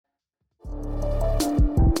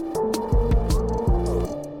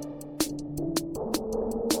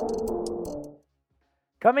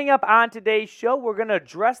Coming up on today's show, we're going to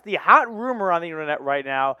address the hot rumor on the internet right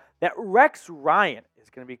now that Rex Ryan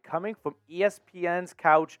is going to be coming from ESPN's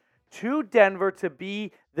couch to Denver to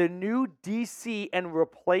be the new DC and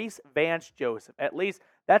replace Vance Joseph. At least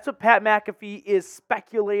that's what Pat McAfee is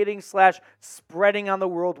speculating / spreading on the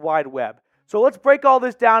World Wide Web. So let's break all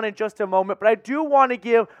this down in just a moment, but I do want to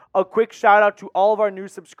give a quick shout out to all of our new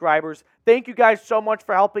subscribers. Thank you guys so much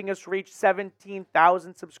for helping us reach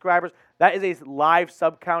 17,000 subscribers. That is a live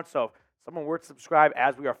sub count, so if someone were to subscribe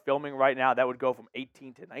as we are filming right now, that would go from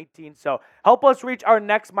 18 to 19. So help us reach our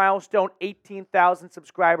next milestone, 18,000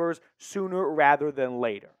 subscribers, sooner rather than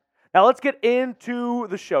later. Now let's get into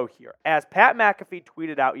the show here. As Pat McAfee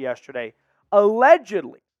tweeted out yesterday,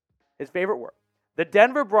 allegedly, his favorite word, the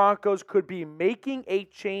Denver Broncos could be making a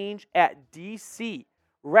change at DC.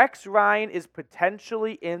 Rex Ryan is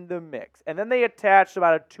potentially in the mix. And then they attached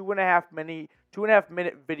about a 2.5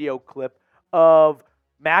 minute video clip of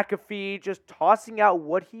McAfee just tossing out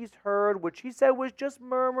what he's heard, which he said was just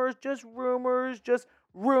murmurs, just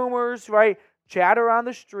rumors, right? Chatter on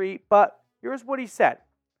the street. But here's what he said.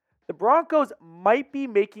 The Broncos might be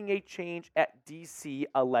making a change at DC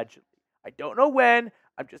allegedly. I don't know when.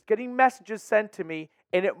 I'm just getting messages sent to me,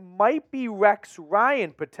 and it might be Rex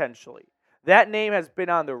Ryan potentially. That name has been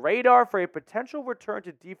on the radar for a potential return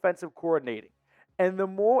to defensive coordinating. And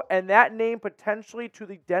that name potentially to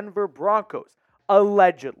the Denver Broncos,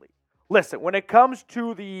 allegedly. Listen, when it comes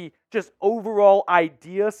to the just overall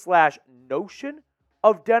idea / notion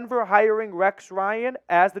of Denver hiring Rex Ryan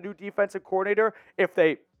as the new defensive coordinator, if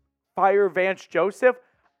they fire Vance Joseph,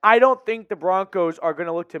 I don't think the Broncos are going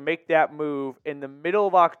to look to make that move in the middle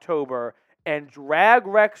of October and drag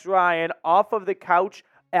Rex Ryan off of the couch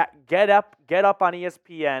at Get Up on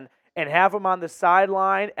ESPN and have him on the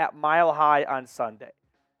sideline at Mile High on Sunday.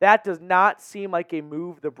 That does not seem like a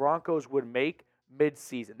move the Broncos would make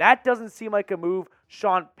midseason. That doesn't seem like a move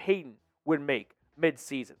Sean Payton would make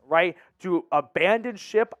midseason, right? To abandon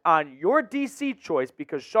ship on your DC choice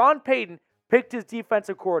because Sean Payton picked his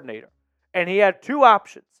defensive coordinator. And he had two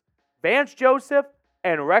options, Vance Joseph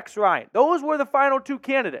and Rex Ryan. Those were the final two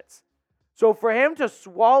candidates. So for him to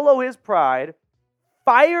swallow his pride,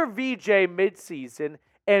 fire VJ midseason,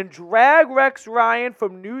 and drag Rex Ryan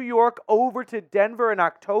from New York over to Denver in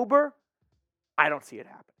October, I don't see it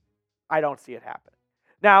happening.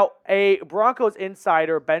 Now, a Broncos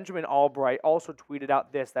insider, Benjamin Albright, also tweeted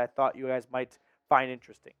out this that I thought you guys might find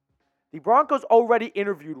interesting. The Broncos already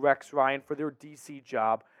interviewed Rex Ryan for their DC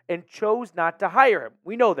job and chose not to hire him.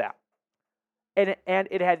 We know that. And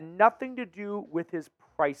it had nothing to do with his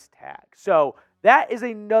price tag. So that is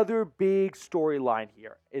another big storyline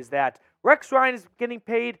here, is that Rex Ryan is getting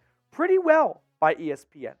paid pretty well by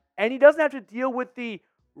ESPN. And he doesn't have to deal with the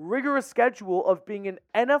rigorous schedule of being an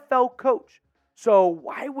NFL coach. So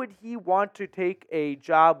why would he want to take a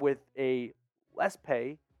job with a less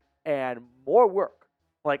pay and more work?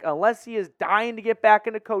 Like, unless he is dying to get back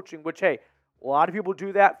into coaching, which, hey, a lot of people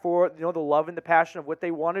do that for, the love and the passion of what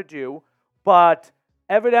they want to do. But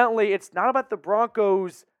evidently, it's not about the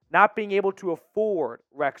Broncos not being able to afford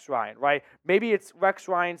Rex Ryan, right? Maybe it's Rex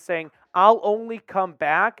Ryan saying, I'll only come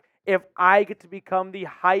back if I get to become the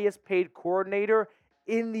highest paid coordinator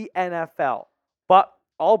in the NFL. But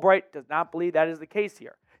Albright does not believe that is the case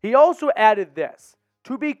here. He also added this.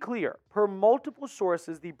 To be clear, per multiple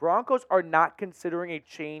sources, the Broncos are not considering a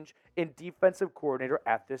change in defensive coordinator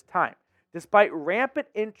at this time. Despite rampant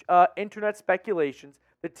internet speculations,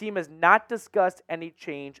 the team has not discussed any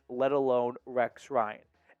change, let alone Rex Ryan.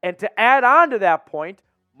 And to add on to that point,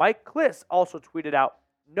 Mike Kliss also tweeted out,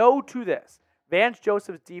 no to this. Vance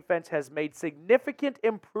Joseph's defense has made significant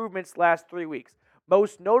improvements last 3 weeks,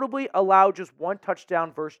 most notably allowed just one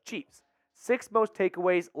touchdown versus Chiefs. 6 most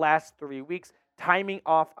takeaways last 3 weeks. Timing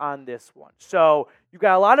off on this one. So you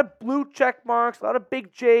got a lot of blue check marks, a lot of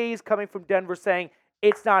big J's coming from Denver saying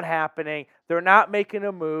it's not happening. They're not making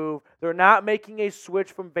a move. They're not making a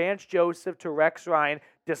switch from Vance Joseph to Rex Ryan,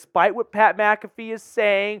 despite what Pat McAfee is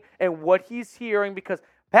saying and what he's hearing, because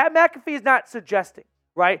Pat McAfee is not suggesting,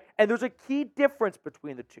 right? And there's a key difference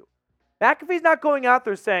between the two. McAfee's not going out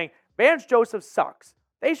there saying Vance Joseph sucks.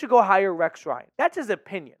 They should go hire Rex Ryan. That's his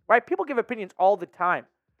opinion, right? People give opinions all the time.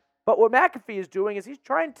 But what McAfee is doing is he's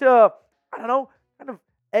trying to, kind of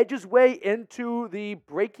edge his way into the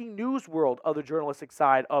breaking news world of the journalistic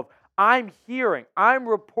side of I'm hearing, I'm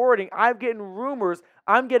reporting, I'm getting rumors,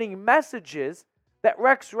 I'm getting messages that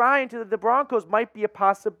Rex Ryan to the Broncos might be a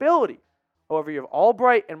possibility. However, you have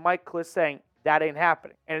Albright and Mike Kliss saying that ain't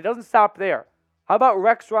happening. And it doesn't stop there. How about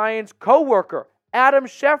Rex Ryan's co-worker, Adam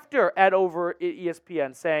Schefter, at over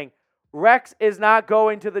ESPN saying Rex is not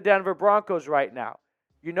going to the Denver Broncos right now.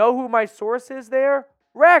 You know who my source is there?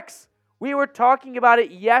 Rex. We were talking about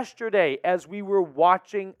it yesterday as we were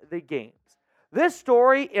watching the games. This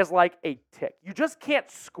story is like a tick. You just can't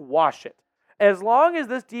squash it. As long as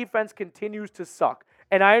this defense continues to suck,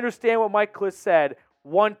 and I understand what Mike Kliss said,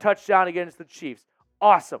 1 touchdown against the Chiefs.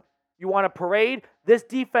 Awesome. You want a parade? This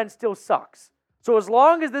defense still sucks. So as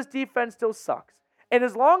long as this defense still sucks, and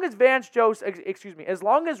as long as as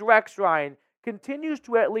long as Rex Ryan continues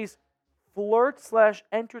to at least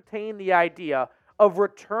flirt/entertain the idea of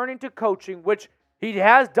returning to coaching, which he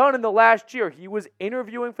has done in the last year. He was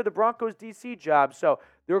interviewing for the Broncos DC job, so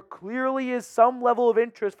there clearly is some level of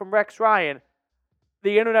interest from Rex Ryan.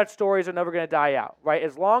 The internet stories are never going to die out, right?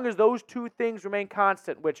 As long as those two things remain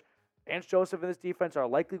constant, which Vance Joseph and this defense are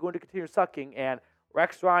likely going to continue sucking, and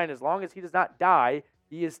Rex Ryan, as long as he does not die,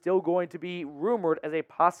 he is still going to be rumored as a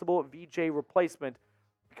possible VJ replacement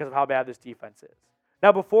because of how bad this defense is.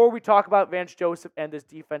 Now, before we talk about Vance Joseph and this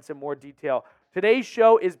defense in more detail, today's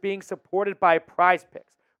show is being supported by Prize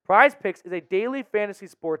Picks. Prize Picks is a daily fantasy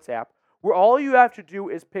sports app where all you have to do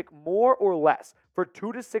is pick more or less for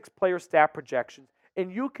 2 to 6 player stat projections,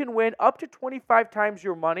 and you can win up to 25 times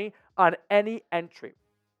your money on any entry.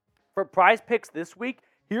 For Prize Picks this week,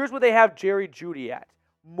 here's where they have Jerry Jeudy at.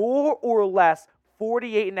 More or less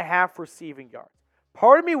 48.5 receiving yards.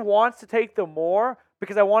 Part of me wants to take the more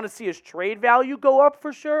because I want to see his trade value go up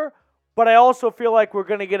for sure, but I also feel like we're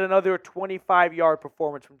going to get another 25-yard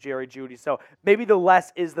performance from Jerry Jeudy, so maybe the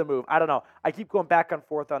less is the move. I don't know. I keep going back and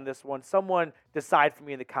forth on this one. Someone decide for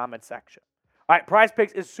me in the comment section. All right, Prize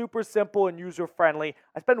Picks is super simple and user-friendly.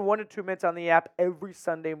 I spend 1 to 2 minutes on the app every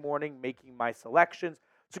Sunday morning making my selections.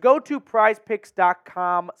 So go to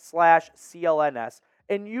prizepicks.com/CLNS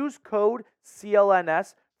and use code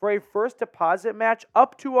CLNS for a first deposit match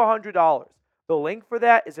up to $100. The link for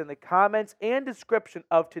that is in the comments and description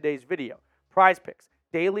of today's video. Prize Picks,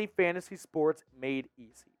 daily fantasy sports made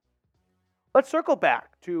easy. Let's circle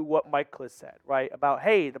back to what Mike Kliss said, right? About,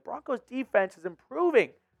 hey, the Broncos defense is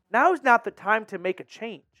improving. Now is not the time to make a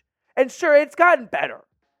change. And sure, it's gotten better.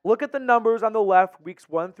 Look at the numbers on the left, weeks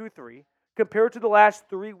 1 through 3, compared to the last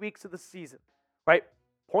 3 weeks of the season, right?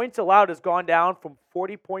 Points allowed has gone down from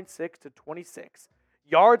 40.6 to 26.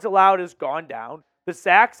 Yards allowed has gone down. The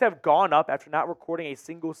sacks have gone up after not recording a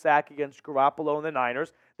single sack against Garoppolo and the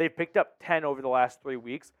Niners. They've picked up 10 over the last 3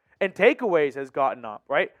 weeks. And takeaways has gotten up,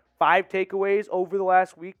 right? 5 takeaways over the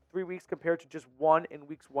last 3 weeks compared to just 1 in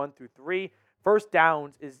weeks 1 through 3. First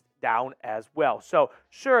downs is down as well. So,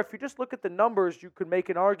 sure, if you just look at the numbers, you could make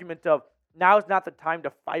an argument of now is not the time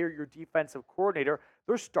to fire your defensive coordinator.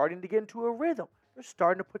 They're starting to get into a rhythm. They're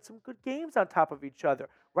starting to put some good games on top of each other,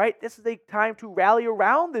 right? This is a time to rally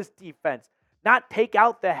around this defense, not take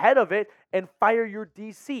out the head of it and fire your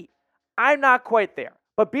DC. I'm not quite there,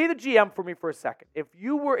 but be the GM for me for a second. If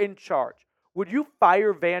you were in charge, would you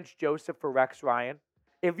fire Vance Joseph for Rex Ryan?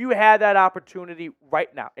 If you had that opportunity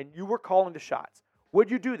right now and you were calling the shots,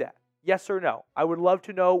 would you do that? Yes or no? I would love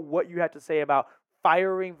to know what you had to say about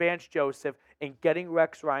firing Vance Joseph and getting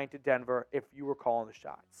Rex Ryan to Denver if you were calling the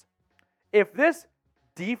shots. If this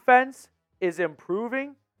defense is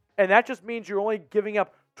improving, and that just means you're only giving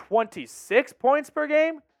up 26 points per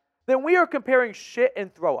game, then we are comparing shit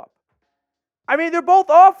and throw up. I mean, they're both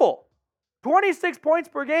awful. 26 points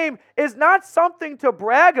per game is not something to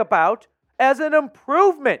brag about as an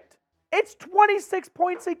improvement. It's 26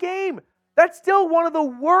 points a game. That's still one of the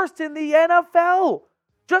worst in the NFL.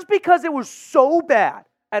 Just because it was so bad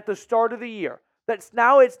at the start of the year that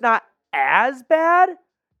now it's not as bad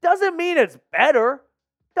doesn't mean it's better.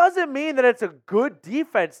 Doesn't mean that it's a good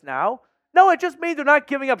defense now. No, it just means they're not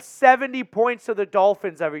giving up 70 points to the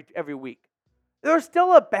Dolphins every week. They're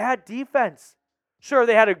still a bad defense. Sure,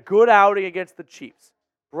 they had a good outing against the Chiefs.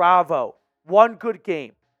 Bravo. One good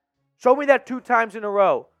game. Show me that 2 times in a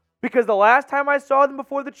row. Because the last time I saw them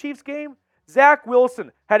before the Chiefs game, Zach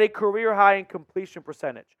Wilson had a career high in completion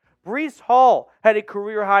percentage. Breece Hall had a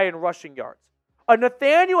career high in rushing yards. A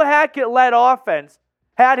Nathaniel Hackett-led offense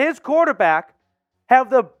had his quarterback have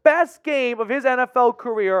the best game of his NFL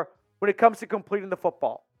career when it comes to completing the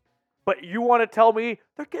football. But you want to tell me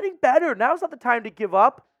they're getting better. Now's not the time to give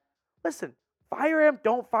up. Listen, fire him,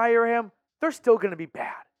 don't fire him. They're still going to be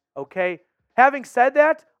bad, okay? Having said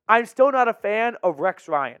that, I'm still not a fan of Rex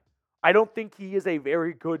Ryan. I don't think he is a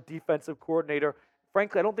very good defensive coordinator.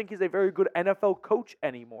 Frankly, I don't think he's a very good NFL coach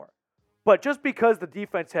anymore. But just because the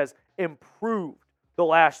defense has improved the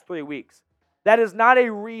last 3 weeks, that is not a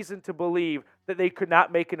reason to believe that they could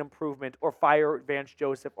not make an improvement or fire Vance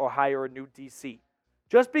Joseph or hire a new DC.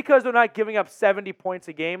 Just because they're not giving up 70 points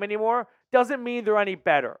a game anymore doesn't mean they're any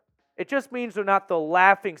better. It just means they're not the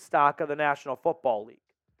laughing stock of the National Football League.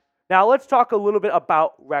 Now, let's talk a little bit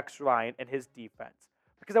about Rex Ryan and his defense,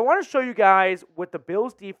 because I want to show you guys what the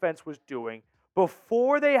Bills' defense was doing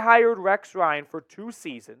before they hired Rex Ryan for 2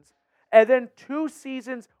 seasons, and then 2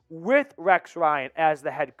 seasons with Rex Ryan as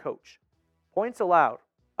the head coach. Points allowed,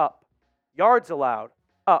 up. Yards allowed,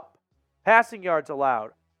 up. Passing yards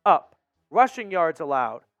allowed, up. Rushing yards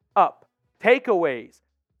allowed, up. Takeaways,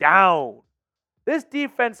 down. This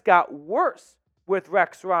defense got worse with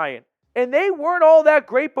Rex Ryan, and they weren't all that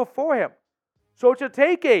great before him. So to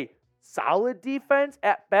take a solid defense,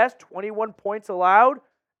 at best 21 points allowed,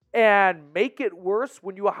 and make it worse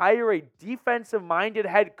when you hire a defensive-minded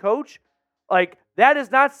head coach, like, that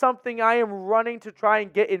is not something I am running to try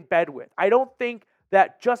and get in bed with. I don't think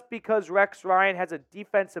that just because Rex Ryan has a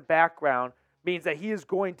defensive background means that he is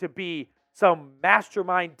going to be some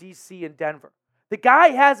mastermind DC in Denver. The guy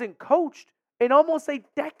hasn't coached in almost a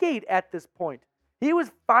decade at this point. He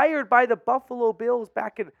was fired by the Buffalo Bills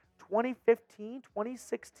back in 2015,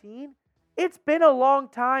 2016. It's been a long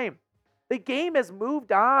time. The game has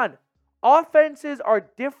moved on. Offenses are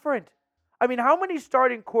different. I mean, how many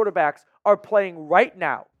starting quarterbacks are playing right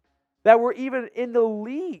now that were even in the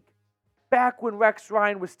league back when Rex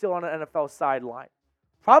Ryan was still on an NFL sideline?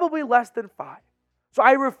 Probably less than 5. So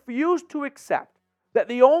I refuse to accept that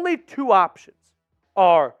the only 2 options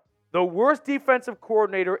are the worst defensive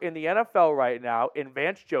coordinator in the NFL right now in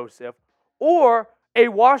Vance Joseph, or a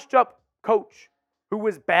washed-up coach who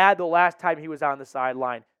was bad the last time he was on the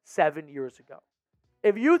sideline 7 years ago.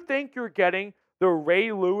 If you think you're getting the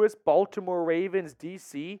Ray Lewis Baltimore Ravens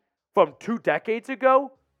DC from 2 decades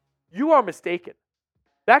ago, you are mistaken.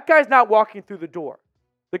 That guy's not walking through the door.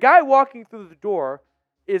 The guy walking through the door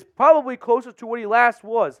is probably closer to what he last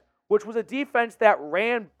was, which was a defense that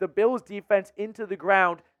ran the Bills' defense into the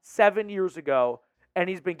ground 7 years ago, and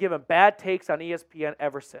he's been given bad takes on ESPN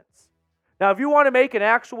ever since. Now, if you want to make an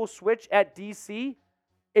actual switch at DC,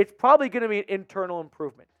 it's probably going to be an internal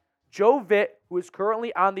improvement. Joe Vitt, who is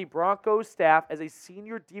currently on the Broncos staff as a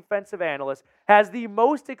senior defensive analyst, has the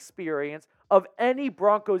most experience of any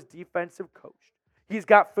Broncos defensive coach. He's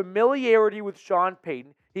got familiarity with Sean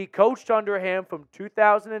Payton. He coached under him from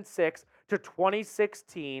 2006 to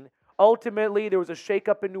 2016. Ultimately, there was a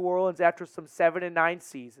shakeup in New Orleans after some 7-9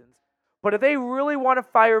 seasons. But if they really want to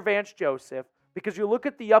fire Vance Joseph, because you look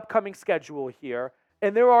at the upcoming schedule here,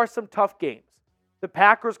 and there are some tough games. The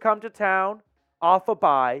Packers come to town off a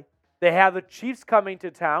bye. They have the Chiefs coming to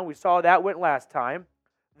town. We saw that went last time.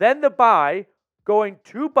 Then the bye, going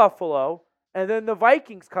to Buffalo, and then the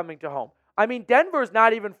Vikings coming to home. I mean, Denver's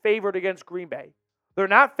not even favored against Green Bay. They're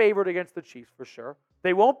not favored against the Chiefs for sure.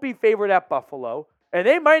 They won't be favored at Buffalo. And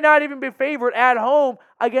they might not even be favored at home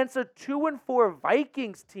against a 2-4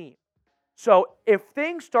 Vikings team. So if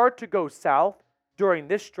things start to go south during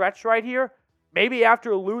this stretch right here, maybe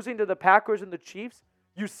after losing to the Packers and the Chiefs,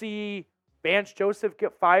 you see Vance Joseph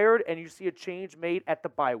get fired and you see a change made at the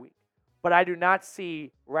bye week. But I do not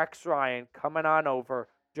see Rex Ryan coming on over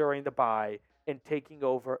during the bye and taking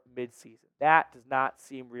over midseason. That does not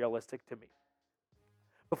seem realistic to me.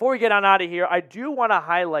 Before we get on out of here, I do want to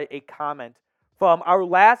highlight a comment from our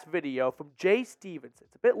last video from Jay Stevenson.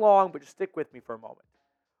 It's a bit long, but just stick with me for a moment.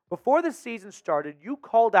 Before the season started, you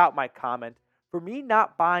called out my comment for me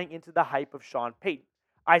not buying into the hype of Sean Payton.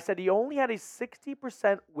 I said he only had a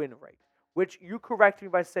 60% win rate, which you corrected me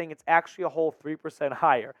by saying it's actually a whole 3%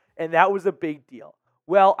 higher, and that was a big deal.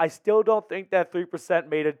 Well, I still don't think that 3%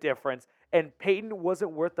 made a difference, and Payton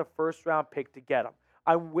wasn't worth the first-round pick to get him.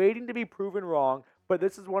 I'm waiting to be proven wrong, but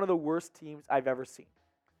this is one of the worst teams I've ever seen.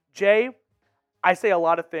 Jay, I say a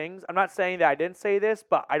lot of things. I'm not saying that I didn't say this,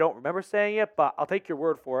 but I don't remember saying it, but I'll take your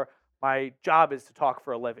word for it. My job is to talk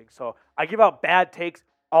for a living, so I give out bad takes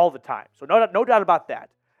all the time. So no doubt about that.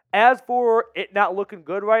 As for it not looking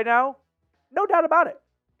good right now, no doubt about it.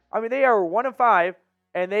 I mean, they are 1-5,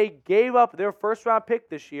 and they gave up their first-round pick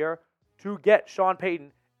this year to get Sean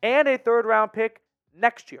Payton and a third-round pick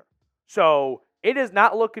next year. So it is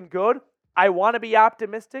not looking good. I want to be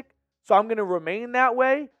optimistic, so I'm going to remain that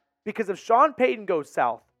way, because if Sean Payton goes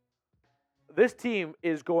south, this team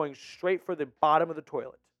is going straight for the bottom of the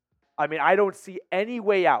toilet. I mean, I don't see any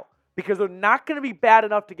way out, because they're not going to be bad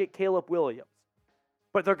enough to get Caleb Williams,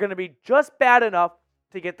 but they're going to be just bad enough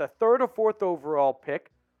to get the 3rd or 4th overall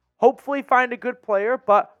pick, hopefully find a good player,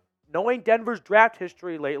 but knowing Denver's draft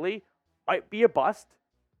history lately, might be a bust,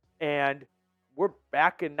 and we're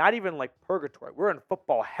back in not even like purgatory. We're in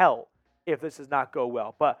football hell if this does not go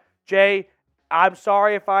well. But, Jay, I'm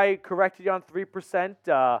sorry if I corrected you on 3%.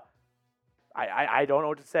 I don't know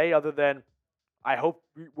what to say other than I hope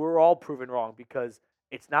we're all proven wrong, because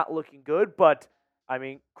it's not looking good. But I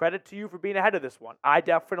mean, credit to you for being ahead of this one. I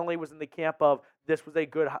definitely was in the camp of this was a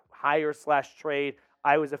good hire/trade.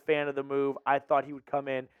 I was a fan of the move. I thought he would come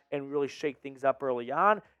in and really shake things up early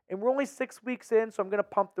on. And we're only 6 weeks in, so I'm going to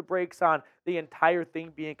pump the brakes on the entire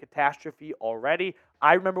thing being catastrophe already.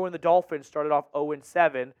 I remember when the Dolphins started off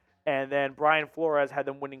 0-7, and then Brian Flores had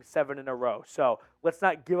them winning 7 in a row. So let's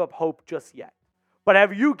not give up hope just yet. But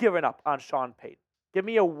have you given up on Sean Payton? Give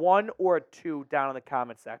me a 1 or a 2 down in the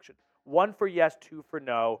comment section. 1 for yes, 2 for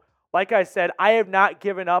no. Like I said, I have not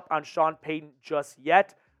given up on Sean Payton just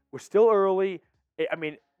yet. We're still early. I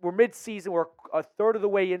mean, we're mid-season. We're a third of the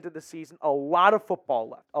way into the season. A lot of football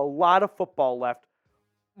left. A lot of football left.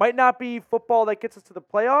 Might not be football that gets us to the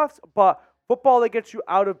playoffs, but football that gets you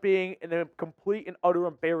out of being in a complete and utter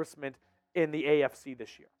embarrassment in the AFC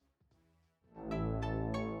this year.